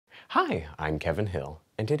Hi, I'm Kevin Hill,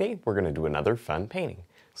 and today we're going to do another fun painting.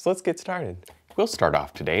 So let's get started. We'll start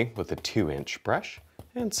off today with a 2-inch brush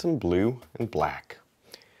and some blue and black.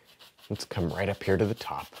 Let's come right up here to the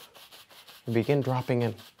top and begin dropping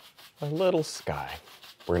in a little sky.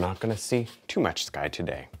 We're not going to see too much sky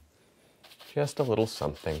today. Just a little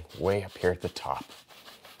something way up here at the top.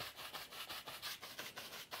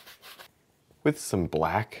 With some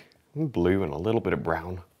black and blue and a little bit of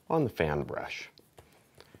brown on the fan brush,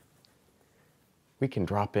 we can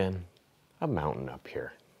drop in a mountain up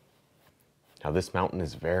here. Now this mountain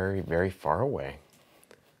is very, very far away,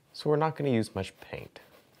 so we're not going to use much paint.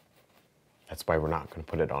 That's why we're not going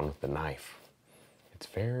to put it on with the knife. It's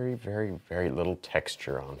very, very, very little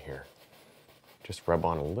texture on here. Just rub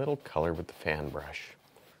on a little color with the fan brush.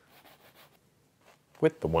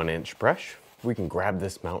 With the 1-inch brush, we can grab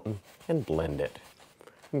this mountain and blend it.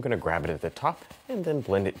 I'm going to grab it at the top and then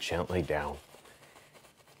blend it gently down.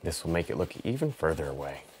 This will make it look even further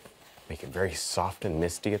away. Make it very soft and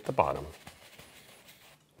misty at the bottom.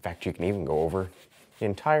 In fact, you can even go over the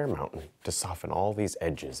entire mountain to soften all these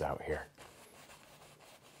edges out here.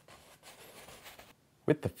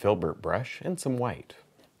 With the filbert brush and some white,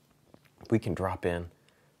 we can drop in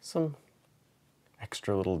some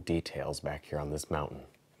extra little details back here on this mountain.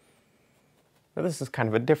 Now this is kind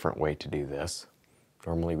of a different way to do this.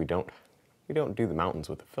 Normally we don't do the mountains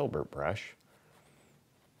with a filbert brush,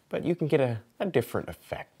 but you can get a different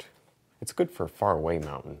effect. It's good for a far away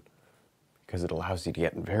mountain because it allows you to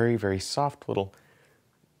get very, very soft little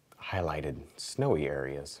highlighted snowy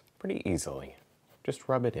areas pretty easily. Just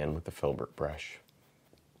rub it in with the filbert brush.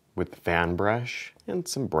 With the fan brush and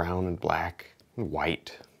some brown and black and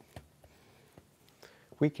white,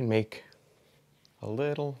 we can make a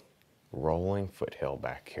little rolling foothill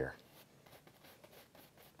back here.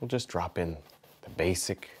 We'll just drop in the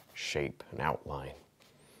basic shape and outline.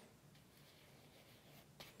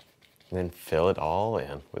 And then fill it all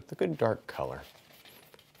in with a good dark color.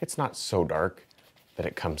 It's not so dark that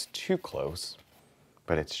it comes too close,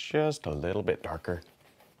 but it's just a little bit darker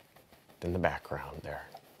than the background there.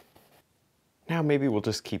 Now maybe we'll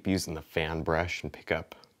just keep using the fan brush and pick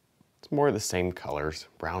up some more of the same colors,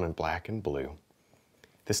 brown and black and blue.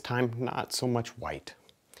 This time, not so much white.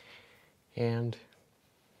 And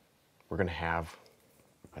we're going to have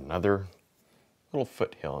another little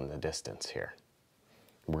foothill in the distance here.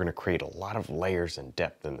 We're going to create a lot of layers and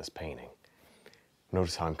depth in this painting.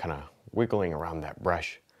 Notice how I'm kind of wiggling around that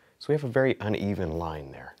brush. So we have a very uneven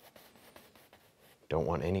line there. Don't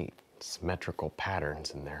want any symmetrical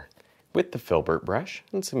patterns in there. With the filbert brush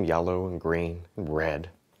and some yellow and green and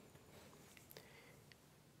red,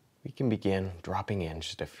 we can begin dropping in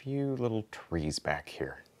just a few little trees back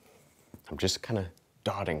here. I'm just kind of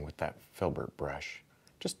dotting with that filbert brush,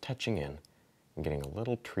 just touching in and getting a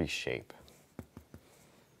little tree shape.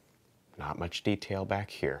 Not much detail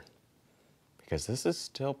back here because this is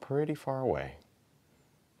still pretty far away.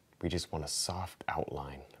 We just want a soft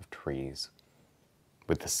outline of trees.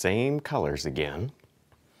 With the same colors again,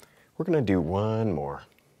 we're going to do one more.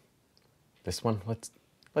 This one,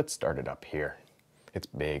 let's start it up here. It's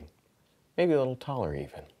big, maybe a little taller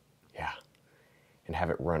even. Yeah. And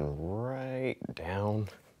have it run right down,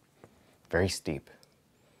 very steep.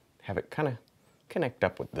 Have it kind of connect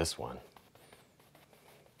up with this one.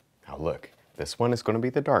 Now look, this one is going to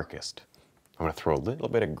be the darkest. I'm going to throw a little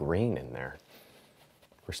bit of green in there.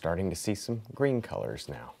 We're starting to see some green colors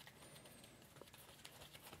now.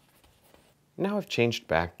 Now I've changed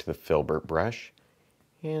back to the filbert brush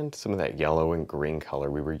and some of that yellow and green color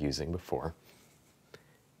we were using before.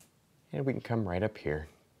 And we can come right up here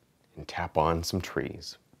and tap on some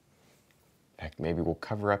trees. In fact, maybe we'll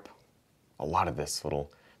cover up a lot of this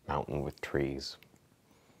little mountain with trees.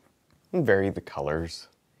 And vary the colors.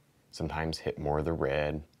 Sometimes hit more of the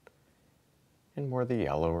red and more of the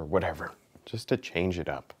yellow or whatever, just to change it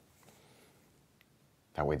up.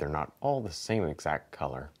 That way they're not all the same exact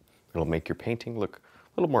color. It'll make your painting look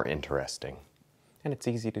a little more interesting, and it's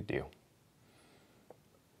easy to do.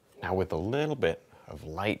 Now with a little bit of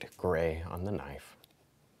light gray on the knife,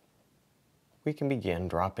 we can begin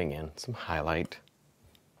dropping in some highlight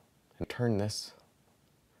and turn this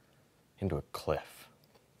into a cliff.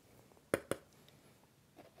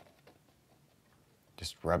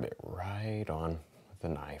 Just rub it right on with the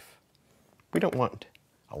knife. We don't want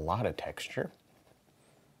a lot of texture,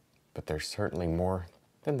 but there's certainly more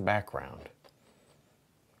than the background.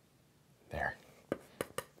 There.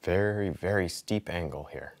 Very, very steep angle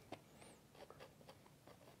here.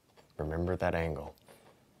 Remember that angle,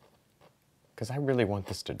 because I really want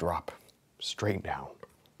this to drop straight down.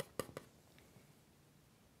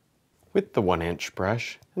 With the 1-inch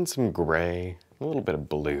brush and some gray, a little bit of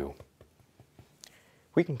blue,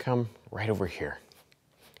 we can come right over here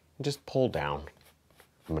and just pull down.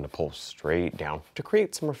 I'm going to pull straight down to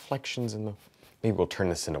create some reflections in the, maybe we'll turn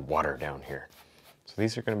this into water down here. So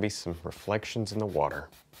these are going to be some reflections in the water.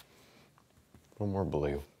 A little more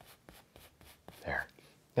blue. There.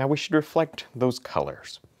 Now we should reflect those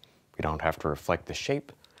colors. We don't have to reflect the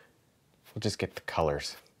shape. We'll just get the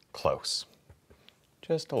colors close.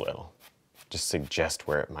 Just a little. Just suggest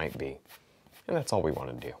where it might be. And that's all we want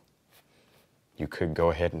to do. You could go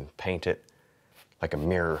ahead and paint it like a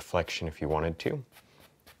mirror reflection if you wanted to.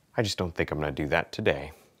 I just don't think I'm going to do that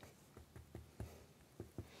today.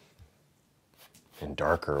 And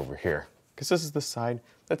darker over here, because this is the side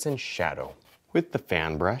that's in shadow. With the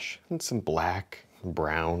fan brush and some black,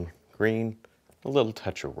 brown, green, a little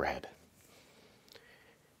touch of red.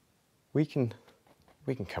 We can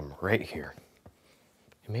come right here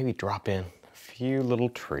and maybe drop in a few little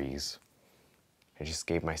trees. I just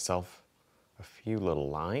gave myself a few little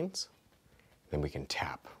lines. Then we can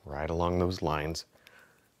tap right along those lines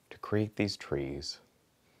to create these trees.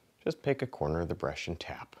 Just pick a corner of the brush and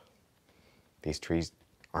tap. These trees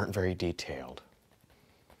aren't very detailed.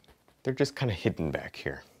 They're just kind of hidden back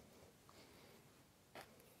here.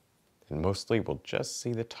 And mostly we'll just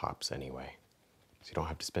see the tops anyway, so you don't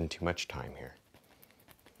have to spend too much time here.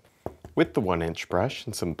 With the 1-inch brush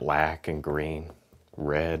and some black and green,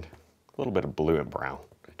 red, a little bit of blue and brown,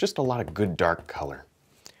 just a lot of good dark color,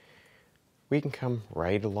 we can come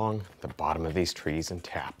right along the bottom of these trees and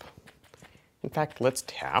tap. In fact, let's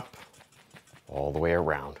tap all the way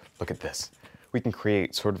around. Look at this. We can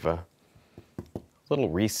create sort of a little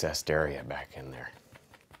recessed area back in there.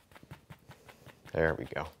 There we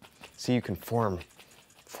go. So you can form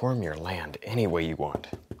your land any way you want.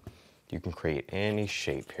 You can create any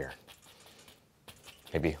shape here.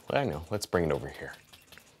 Maybe, I know, let's bring it over here.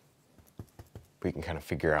 We can kind of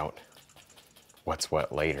figure out what's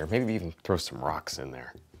what later. Maybe even throw some rocks in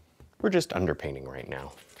there. We're just underpainting right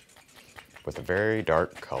now with a very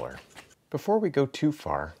dark color. Before we go too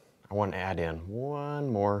far, I want to add in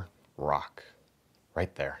one more rock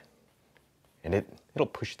right there. And it'll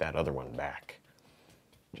push that other one back.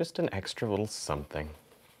 Just an extra little something.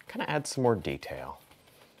 Kind of add some more detail.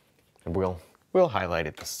 And we'll highlight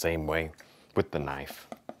it the same way with the knife.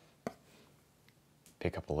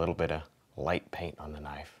 Pick up a little bit of light paint on the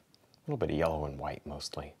knife. A little bit of yellow and white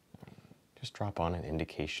mostly. Just drop on an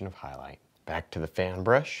indication of highlight. Back to the fan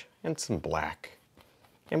brush and some black.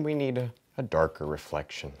 And we need a darker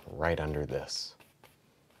reflection right under this.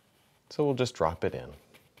 So we'll just drop it in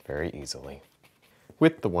very easily.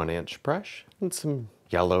 With the 1-inch brush and some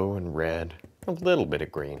yellow and red, a little bit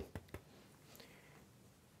of green,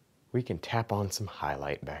 we can tap on some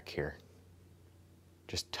highlight back here.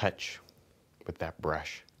 Just touch with that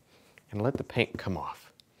brush and let the paint come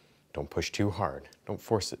off. Don't push too hard. Don't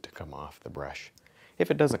force it to come off the brush.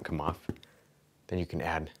 If it doesn't come off, then you can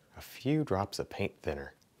add a few drops of paint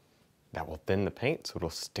thinner. That will thin the paint so it'll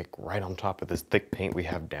stick right on top of this thick paint we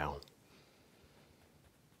have down.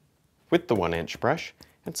 With the 1-inch brush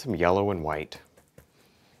and some yellow and white,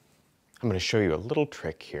 I'm going to show you a little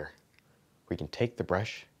trick here. We can take the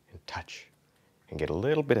brush and touch and get a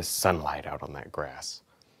little bit of sunlight out on that grass.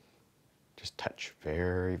 Just touch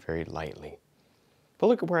very, very lightly. But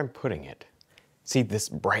look at where I'm putting it. See this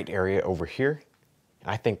bright area over here?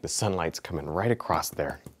 I think the sunlight's coming right across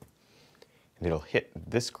there. And it'll hit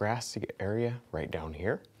this grassy area right down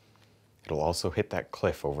here. It'll also hit that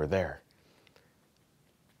cliff over there.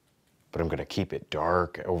 But I'm going to keep it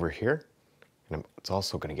dark over here. And it's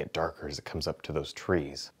also going to get darker as it comes up to those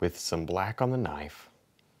trees. With some black on the knife,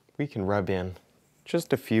 we can rub in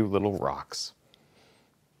just a few little rocks.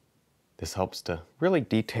 This helps to really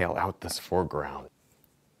detail out this foreground.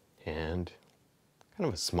 And kind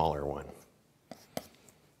of a smaller one.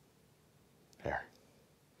 There.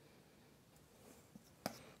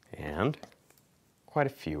 And quite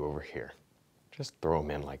a few over here. Just throw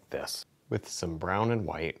them in like this. With some brown and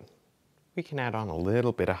white, we can add on a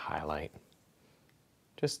little bit of highlight.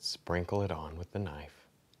 Just sprinkle it on with the knife.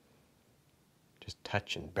 Just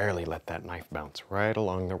touch and barely let that knife bounce right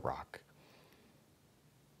along the rock.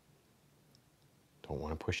 Don't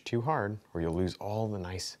want to push too hard or you'll lose all the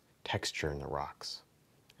nice texture in the rocks.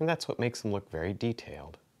 And that's what makes them look very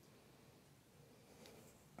detailed.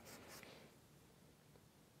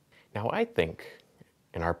 Now I think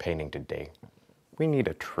in our painting today, we need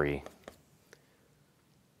a tree.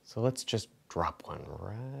 So let's just drop one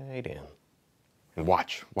right in. And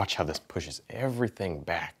watch how this pushes everything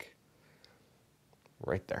back.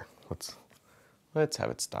 Right there. Let's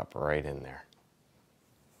have it stop right in there.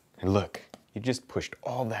 And look, you just pushed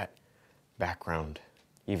all that background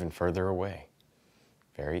even further away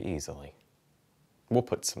very easily. We'll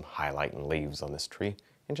put some highlight and leaves on this tree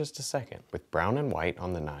in just a second. With brown and white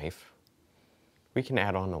on the knife, we can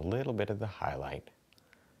add on a little bit of the highlight.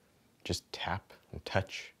 Just tap and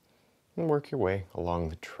touch and work your way along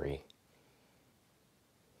the tree.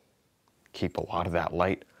 Keep a lot of that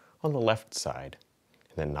light on the left side,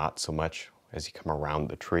 and then not so much as you come around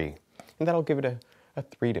the tree. And that'll give it a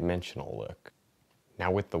three-dimensional look.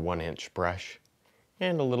 Now with the 1-inch brush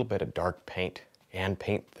and a little bit of dark paint and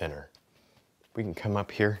paint thinner, we can come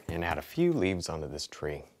up here and add a few leaves onto this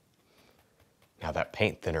tree. Now that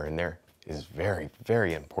paint thinner in there is very,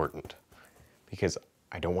 very important because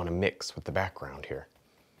I don't want to mix with the background here.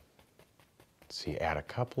 So you add a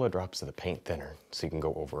couple of drops of the paint thinner so you can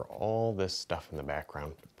go over all this stuff in the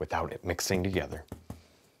background without it mixing together.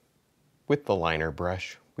 With the liner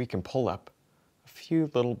brush, we can pull up a few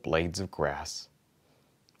little blades of grass.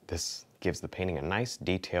 This gives the painting a nice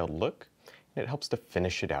detailed look, and it helps to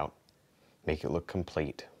finish it out, make it look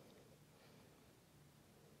complete.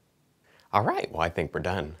 All right, well, I think we're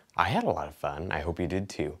done. I had a lot of fun. I hope you did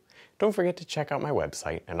too. Don't forget to check out my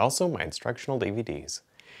website and also my instructional DVDs.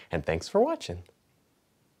 And thanks for watching.